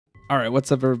All right,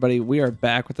 what's up, everybody? We are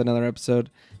back with another episode.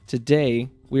 Today,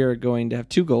 we are going to have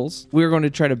two goals. We are going to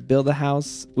try to build a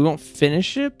house. We won't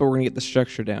finish it, but we're going to get the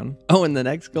structure down. Oh, and the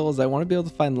next goal is I want to be able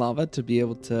to find lava to be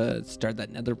able to start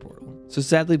that nether portal. So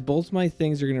sadly, both my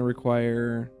things are going to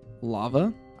require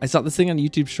lava. I saw this thing on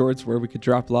YouTube Shorts where we could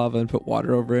drop lava and put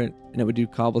water over it, and it would do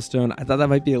cobblestone. I thought that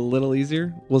might be a little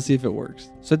easier. We'll see if it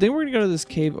works. So I think we're gonna go to this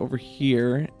cave over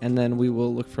here, and then we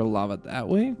will look for lava that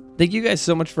way. Thank you guys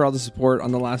so much for all the support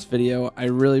on the last video. I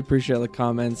really appreciate all the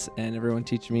comments and everyone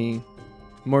teaching me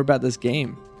more about this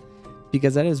game,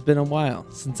 because that has been a while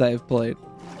since I have played.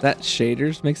 That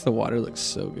shaders makes the water look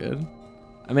so good.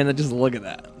 I mean, just look at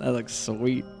that. That looks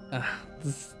sweet.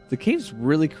 The caves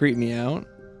really creep me out.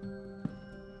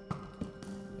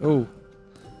 Oh,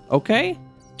 okay.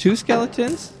 2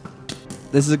 skeletons.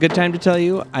 This is a good time to tell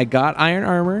you I got iron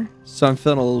armor, so I'm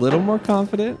feeling a little more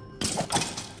confident.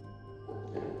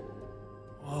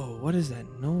 Whoa, what is that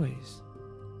noise?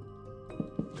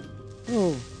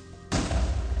 Oh.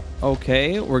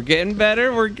 Okay, we're getting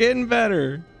better. We're getting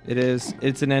better.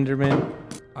 It's an Enderman.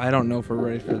 I don't know if we're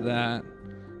ready for that.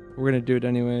 We're gonna do it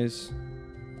anyways.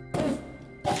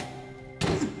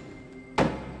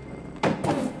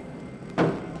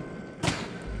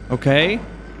 Okay.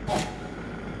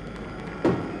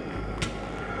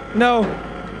 No.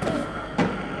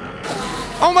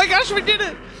 Oh my gosh, we did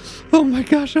it. Oh my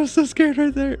gosh, I was so scared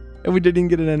right there. And we didn't even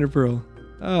get an ender pearl.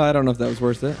 Oh, I don't know if that was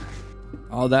worth it.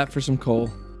 All that for some coal.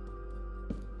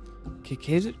 Okay,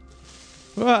 caves it.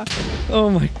 Ah, oh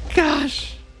my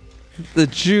gosh. The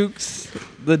jukes.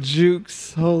 The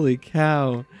jukes. Holy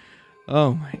cow.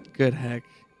 Oh my good heck.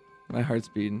 My heart's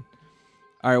beating.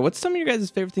 All right, what's some of your guys'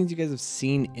 favorite things you guys have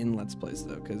seen in Let's Plays,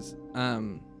 though? Because,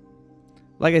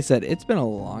 like I said, it's been a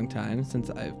long time since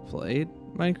I've played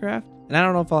Minecraft. And I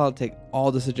don't know if I'll take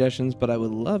all the suggestions, but I would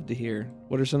love to hear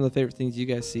what are some of the favorite things you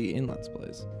guys see in Let's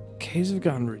Plays. Caves have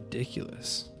gotten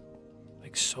ridiculous.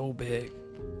 Like, so big.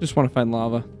 Just want to find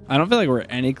lava. I don't feel like we're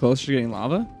any closer to getting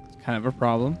lava. It's kind of a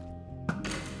problem.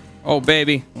 Oh,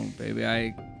 baby. Oh, baby.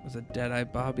 I was a dead-eye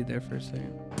Bobby there for a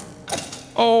second.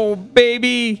 Oh,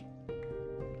 baby.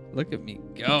 Look at me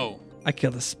go. I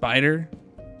killed a spider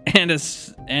and a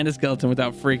skeleton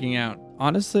without freaking out.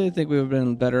 Honestly, I think we would have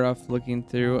been better off looking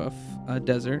through a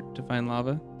desert to find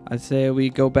lava. I'd say we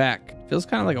go back. Feels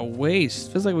kind of like a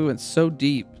waste. Feels like we went so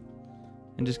deep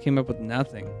and just came up with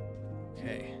nothing.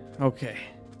 Okay. Okay.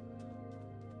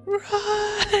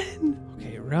 Run.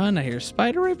 Okay, run. I hear a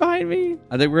spider right behind me.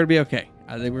 I think we're going to be okay.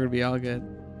 I think we're going to be all good.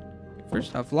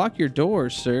 First off, lock your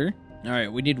doors, sir. All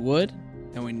right, we need wood.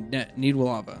 And we need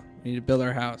lava. We need to build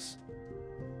our house.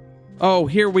 Oh,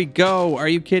 here we go. Are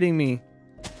you kidding me?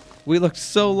 We looked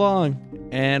so long.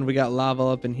 And we got lava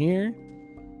up in here.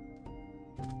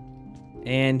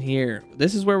 And here.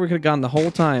 This is where we could have gone the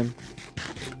whole time.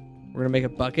 We're going to make a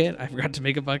bucket. I forgot to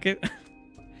make a bucket.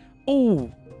 Oh.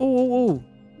 Oh.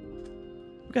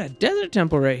 We got a desert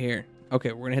temple right here.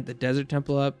 Okay, we're going to hit the desert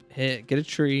temple up. Get a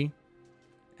tree.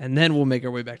 And then we'll make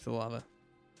our way back to the lava.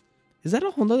 Is that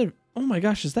a whole nother... Oh my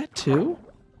gosh, is that 2?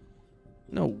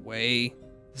 No way.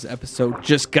 This episode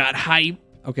just got hype.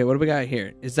 Okay, what do we got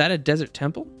here? Is that a desert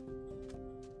temple?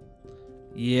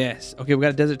 Yes. Okay, we got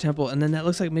a desert temple, and then that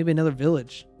looks like maybe another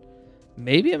village.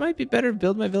 Maybe it might be better to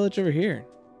build my village over here.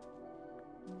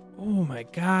 Oh my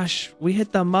gosh, we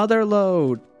hit the mother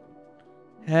lode.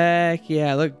 Heck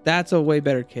yeah, look, that's a way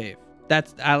better cave.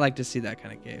 I like to see that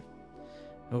kind of cave.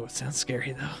 Oh, it sounds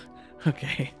scary though.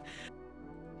 Okay.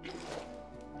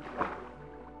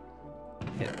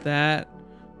 Hit that.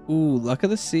 Ooh, luck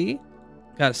of the sea.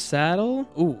 Got a saddle.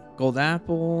 Ooh, gold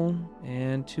apple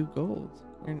and 2 gold.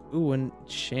 Ooh, an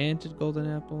enchanted golden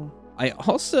apple. I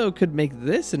also could make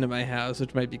this into my house,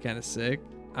 which might be kind of sick.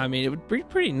 I mean, it would be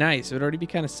pretty nice. It would already be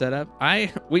kind of set up.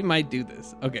 We might do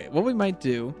this. Okay, what we might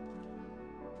do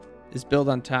is build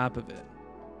on top of it.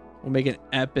 We'll make it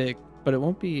epic, but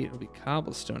it'll be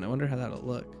cobblestone. I wonder how that'll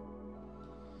look.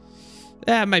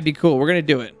 That might be cool. We're gonna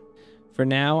do it. For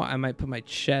now, I might put my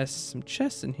some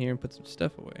chests in here and put some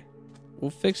stuff away. We'll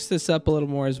fix this up a little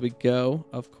more as we go,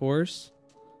 of course.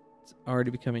 It's already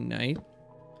becoming night.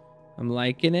 I'm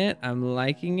liking it. I'm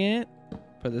liking it.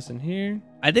 Put this in here.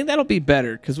 I think that'll be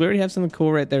better because we already have something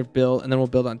cool right there built, and then we'll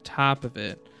build on top of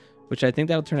it, which I think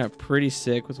that'll turn out pretty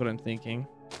sick with what I'm thinking.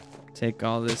 Take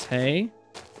all this hay.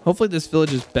 Hopefully this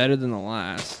village is better than the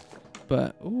last.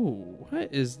 But, ooh,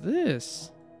 what is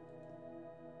this?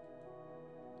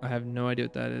 I have no idea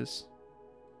what that is.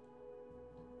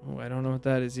 Oh, I don't know what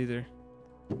that is either.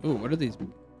 Ooh, what are these?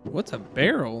 What's a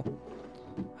barrel?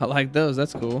 I like those.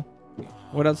 That's cool.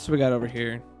 What else do we got over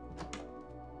here?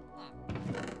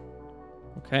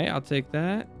 Okay, I'll take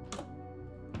that.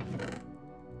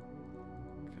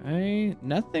 Okay,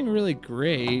 nothing really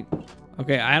great.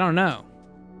 Okay, I don't know.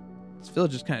 This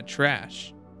village is kind of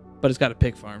trash, but it's got a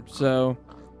pig farm, so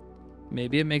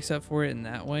maybe it makes up for it in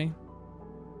that way.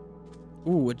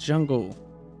 Ooh, a jungle.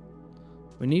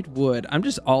 We need wood. I'm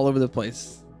just all over the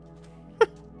place.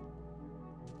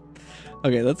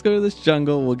 Okay, let's go to this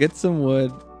jungle. We'll get some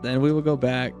wood. Then we will go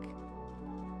back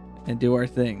and do our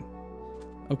thing.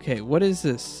 Okay, what is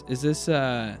this? Is this,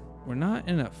 we're not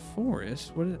in a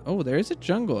forest. What is, oh, there is a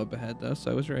jungle up ahead, though, so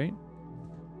I was right.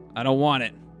 I don't want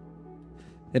it.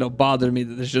 It'll bother me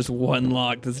that there's just one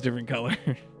log that's a different color.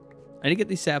 I need to get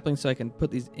these saplings so I can put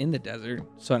these in the desert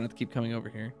so I don't have to keep coming over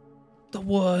here. The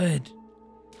wood.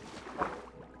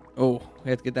 Oh, we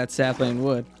have to get that sapling and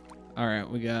wood. All right,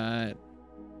 we got...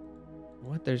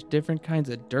 What? There's different kinds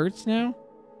of dirts now?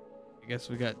 I guess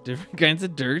we got different kinds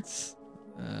of dirts.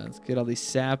 Let's get all these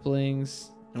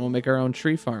saplings and we'll make our own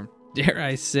tree farm. Dare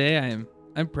I say I'm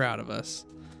proud of us.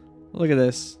 Look at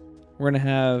this. We're going to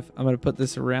have... I'm going to put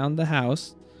this around the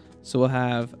house. So we'll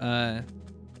have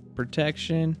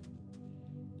protection.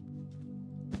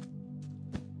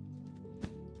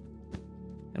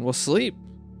 And we'll sleep.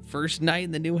 First night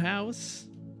in the new house.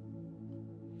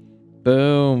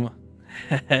 Boom.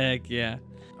 Heck yeah.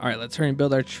 All right, let's hurry and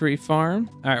build our tree farm.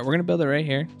 All right, we're going to build it right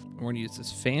here. We're going to use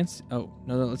this fancy... Oh,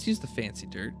 no, let's use the fancy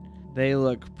dirt. They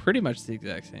look pretty much the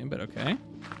exact same, but okay.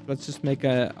 Let's just make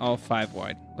all 5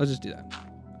 wide. Let's just do that.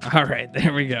 All right,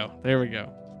 there we go. There we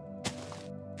go.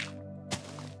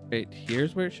 Wait,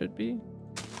 here's where it should be.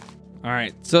 All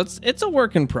right, so it's a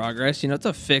work in progress. You know, it's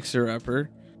a fixer-upper.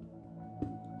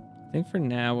 I think for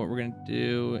now what we're going to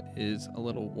do is a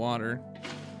little water.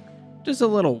 Just a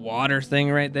little water thing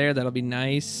right there. That'll be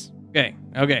nice. Okay.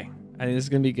 I think this is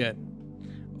going to be good.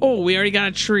 Oh, we already got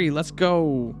a tree. Let's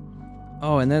go.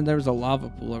 Oh, and then there was a lava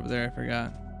pool over there. I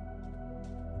forgot.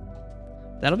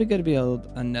 That'll be good to be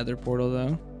a nether portal,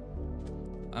 though.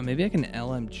 Maybe I can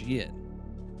LMG it.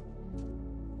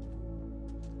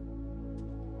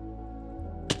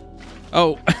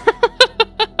 Oh.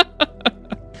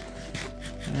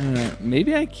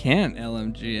 Maybe I can't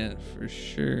LMG it for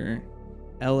sure.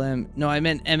 No, I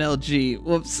meant MLG.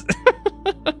 Whoops.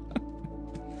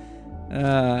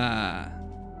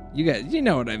 You guys, you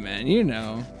know what I meant. You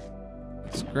know.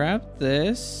 Let's grab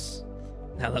this.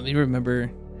 Now let me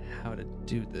remember how to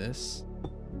do this.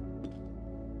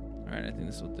 All right, I think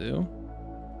this will do.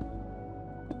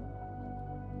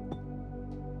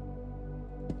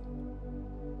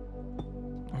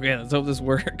 Okay, let's hope this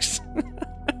works.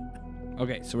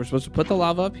 Okay, so we're supposed to put the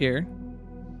lava up here.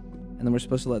 And then we're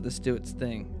supposed to let this do its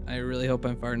thing. I really hope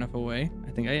I'm far enough away. I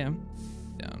think I am.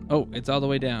 Down. Oh, it's all the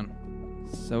way down.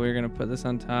 So we're going to put this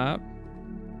on top.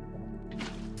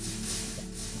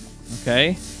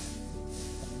 Okay.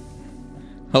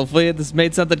 Hopefully this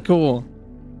made something cool.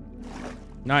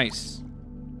 Nice.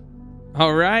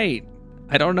 All right.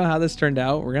 I don't know how this turned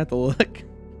out. We're going to have to look.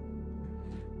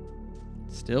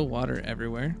 Still water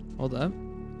everywhere. Hold up.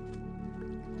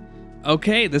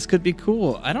 Okay, this could be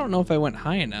cool. I don't know if I went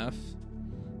high enough.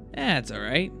 Eh, it's all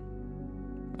right.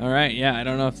 All right, yeah, I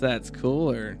don't know if that's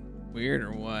cool or weird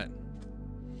or what.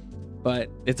 But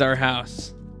it's our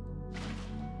house.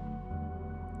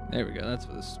 There we go. That's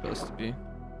what this is supposed to be.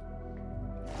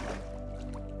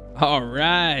 All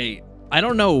right. I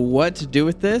don't know what to do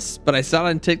with this, but I saw it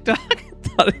on TikTok.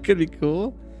 Thought it could be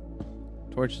cool.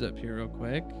 Torches up here real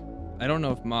quick. I don't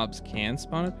know if mobs can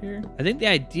spawn up here. I think the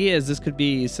idea is this could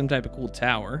be some type of cool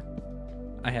tower.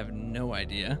 I have no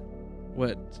idea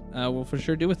what we'll for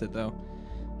sure do with it, though.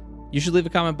 You should leave a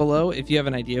comment below if you have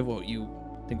an idea of what you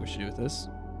think we should do with this.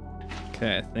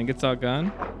 Okay, I think it's all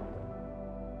gone.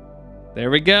 There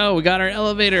we go. We got our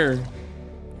elevator.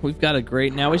 We've got a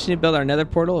great... Now we just need to build our nether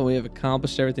portal, and we have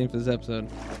accomplished everything for this episode.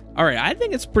 All right, I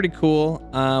think it's pretty cool.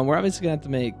 We're obviously going to have to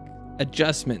make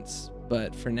adjustments.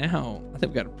 But for now, I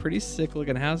think we've got a pretty sick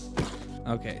looking house.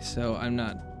 Okay, so I'm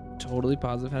not totally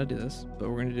positive how to do this, but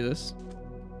we're going to do this.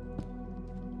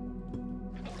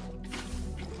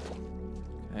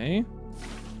 Okay.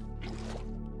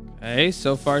 Okay,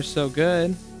 so far so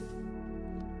good.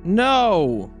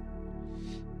 No!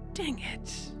 Dang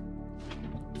it.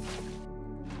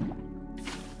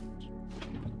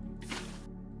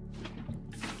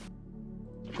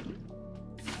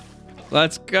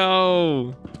 Let's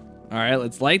go. All right,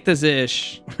 let's light this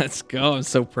ish. Let's go. I'm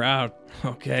so proud.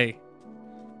 Okay.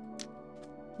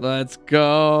 Let's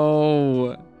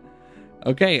go.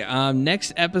 Okay,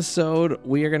 next episode,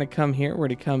 we are going to come here. We're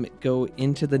going to go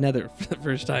into the nether for the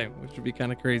first time, which would be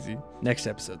kind of crazy. Next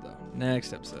episode, though.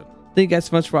 Next episode. Thank you guys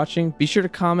so much for watching. Be sure to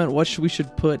comment what we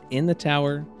should put in the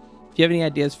tower. If you have any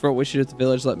ideas for what we should do with the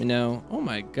village, let me know. Oh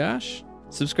my gosh.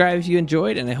 Subscribe if you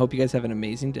enjoyed, and I hope you guys have an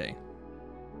amazing day.